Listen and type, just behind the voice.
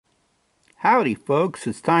Howdy folks,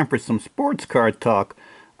 it's time for some sports card talk.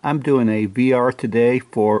 I'm doing a VR today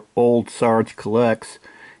for Old Sarge Collects.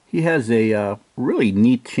 He has a really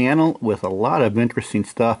neat channel with a lot of interesting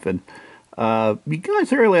stuff, and you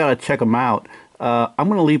guys really ought to check him out. I'm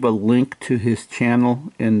going to leave a link to his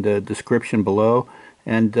channel in the description below,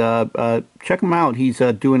 and check him out. He's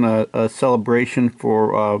doing a celebration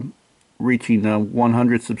for reaching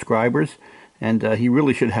 100 subscribers, and he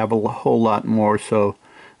really should have a whole lot more, so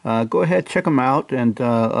go ahead, check him out, and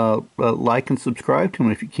like and subscribe to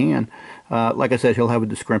him if you can. Like I said, he'll have a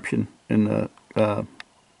description in the.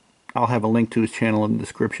 I'll have a link to his channel in the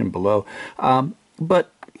description below.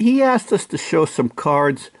 But he asked us to show some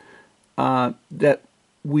cards that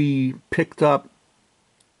we picked up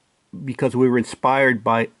because we were inspired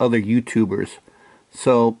by other YouTubers.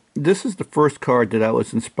 So this is the first card that I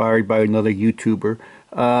was inspired by another YouTuber.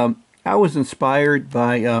 I was inspired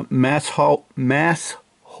by Mass Hole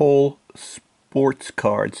Sports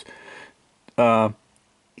Cards.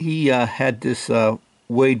 He had this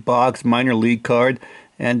Wade Boggs minor league card,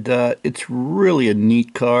 and it's really a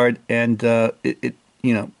neat card. And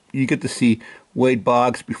you get to see Wade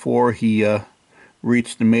Boggs before he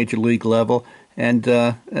reached the major league level, and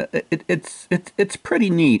it's pretty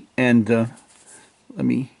neat. And let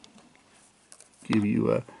me give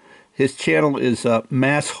you his channel is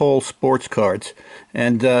Mass Hole Sports Cards,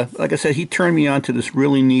 and like I said, he turned me on to this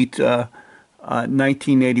really neat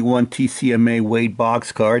 1981 TCMA Wade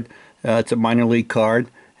Boggs card. It's a minor league card,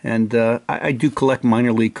 and I do collect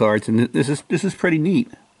minor league cards, and this is pretty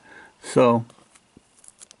neat. So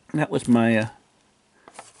that was my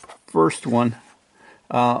first one.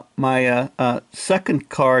 My second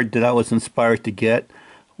card that I was inspired to get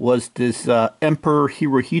was this Emperor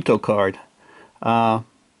Hirohito card.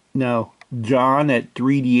 Now, John at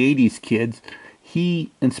 3D80s Kids,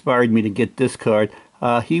 he inspired me to get this card.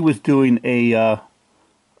 He was doing a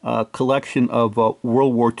collection of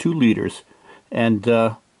World War II leaders, and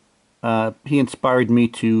he inspired me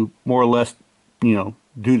to more or less, do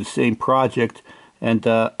the same project. And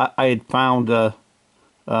I had found,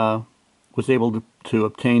 was able to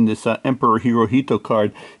obtain this Emperor Hirohito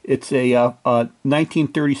card. It's a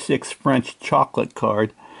 1936 French chocolate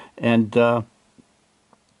card, and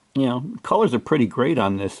colors are pretty great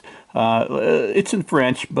on this. It's in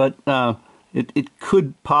French, but it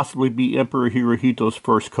could possibly be Emperor Hirohito's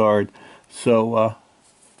first card. So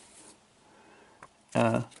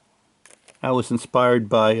I was inspired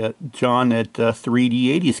by John at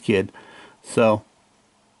 3D80s Kid. So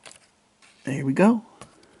there we go.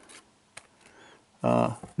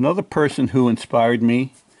 Another person who inspired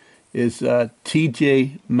me is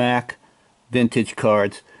TJ Mack Vintage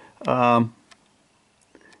Cards.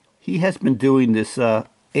 He has been doing this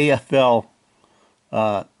AFL,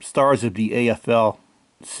 Stars of the AFL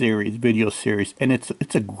series, video series, and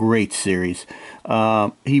it's a great series.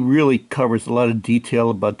 He really covers a lot of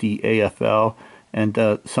detail about the AFL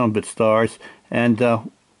and some of its stars. And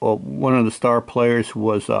one of the star players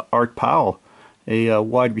was Art Powell, a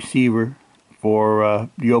wide receiver for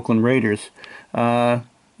the Oakland Raiders.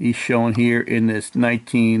 He's shown here in this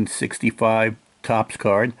 1965 Topps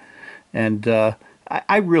card, and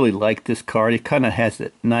I really like this card. It kind of has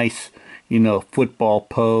that nice, football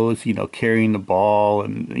pose, carrying the ball,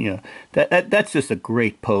 and that's just a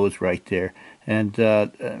great pose right there. And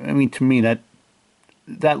I mean, to me, that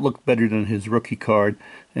looked better than his rookie card,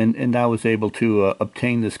 and I was able to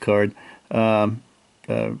obtain this card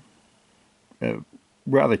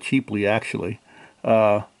rather cheaply, actually.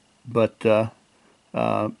 But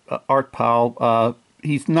Art Powell,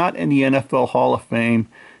 he's not in the NFL Hall of Fame.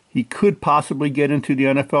 He could possibly get into the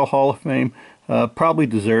NFL Hall of Fame. Probably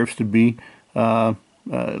deserves to be. Like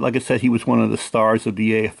I said, he was one of the stars of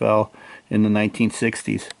the AFL in the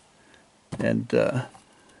 1960s. And,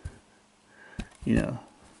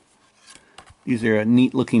 these are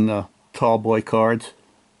neat-looking tall boy cards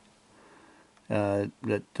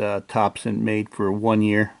that Topps made for 1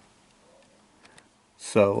 year.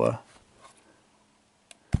 So,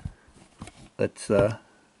 let's...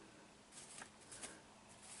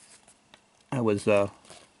 I was, like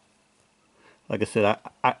I said,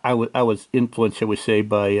 I was influenced, shall we say,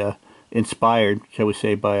 by, inspired, shall we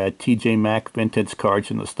say, by TJ Mack Vintage Cards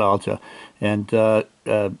and Nostalgia. And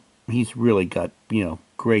he's really got,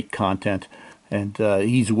 great content. And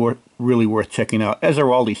he's really worth checking out, as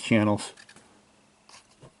are all these channels.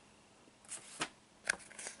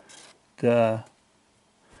 My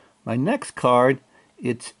next card,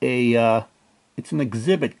 it's an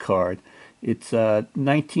exhibit card. It's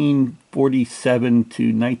 1947 to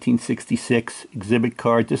 1966 exhibit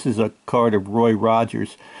card. This is a card of Roy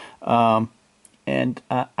Rogers. And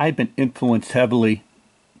I've been influenced heavily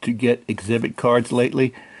to get exhibit cards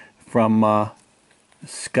lately from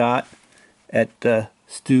Scott at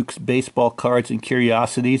Stukes Baseball Cards and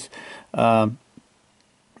Curiosities. The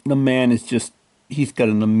man is just, he's got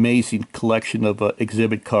an amazing collection of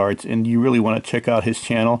exhibit cards, and you really want to check out his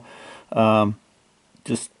channel.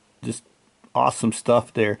 Just awesome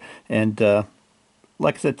stuff there. And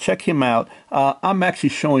like I said, check him out. I'm actually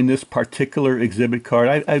showing this particular exhibit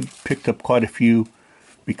card. I've picked up quite a few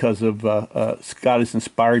because of Scott has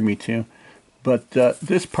inspired me to. But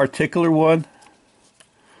this particular one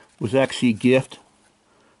was actually a gift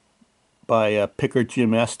by Picker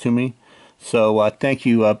Jim S. to me. So thank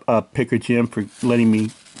you, Picker Jim, for letting me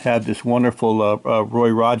have this wonderful Roy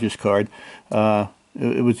Rogers card.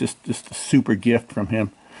 It was just a super gift from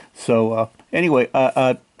him. So anyway,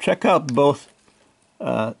 check out both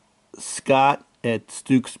Scott at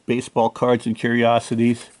Stukes Baseball Cards and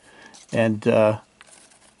Curiosities, and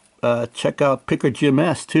check out Picker Jim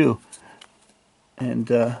S. too. And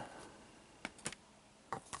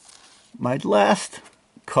my last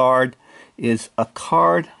card is a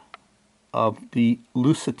card of the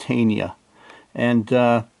Lusitania, and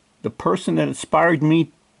the person that inspired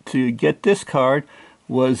me to get this card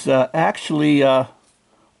was actually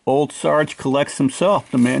Old Sarge Collects himself,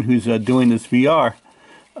 the man who's doing this VR.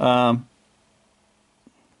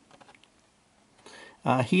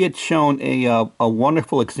 He had shown a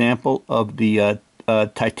wonderful example of the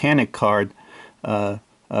Titanic card,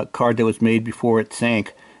 card that was made before it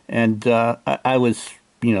sank, and I was,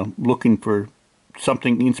 looking for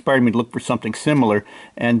something. He inspired me to look for something similar,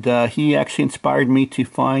 and he actually inspired me to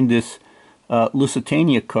find this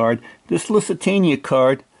Lusitania card. This Lusitania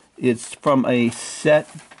card is from a set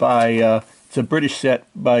by it's a British set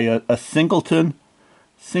by a Singleton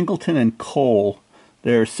and Cole.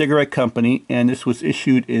 They're a cigarette company, and this was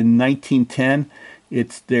issued in 1910.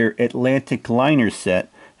 It's their Atlantic liner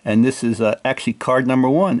set, and this is actually card number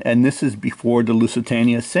 1, and this is before the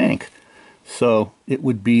Lusitania sank. So it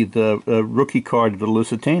would be the rookie card of the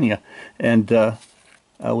Lusitania. And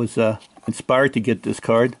I was inspired to get this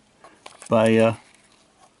card by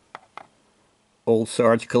Old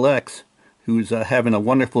Sarge Collects, who's having a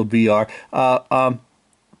wonderful VR.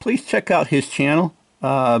 Please check out his channel.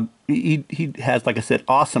 He has, like I said,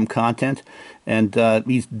 awesome content, and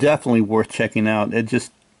he's definitely worth checking out.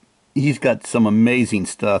 He's got some amazing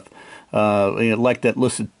stuff, like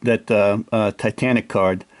that Titanic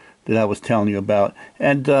card that I was telling you about.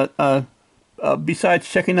 And besides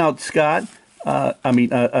checking out Scott,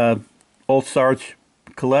 Old Sarge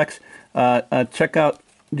Collects, check out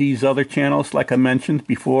these other channels like I mentioned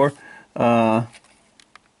before.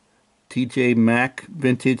 TJ Mack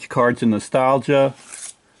Vintage Cards and Nostalgia,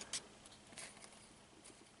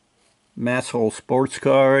 Masshole Sports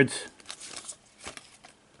Cards,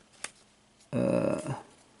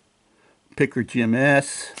 Picker Jim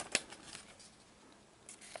S,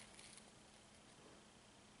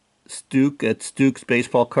 Stuke at Stukes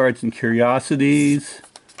Baseball Cards and Curiosities,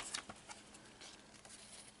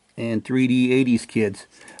 and 3D 80s Kids.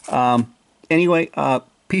 Anyway,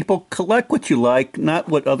 people, collect what you like, not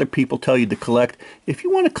what other people tell you to collect. If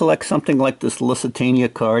you want to collect something like this Lusitania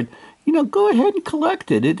card, go ahead and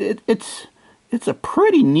collect it. It's a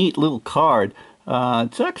pretty neat little card.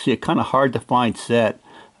 It's actually a kind of hard to find set.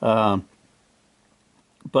 But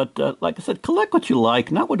like I said, collect what you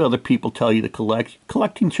like, not what other people tell you to collect.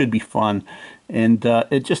 Collecting should be fun, and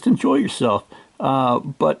just enjoy yourself.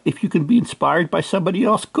 But if you can be inspired by somebody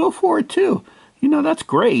else, go for it too. That's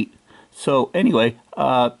great. So anyway,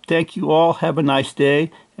 thank you all. Have a nice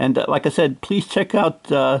day. And like I said, please check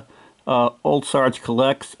out Old Sarge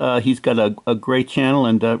Collects. He's got a great channel,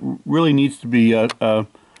 and really needs to be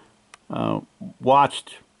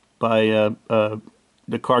watched by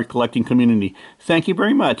the card collecting community. Thank you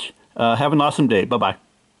very much. Have an awesome day. Bye-bye.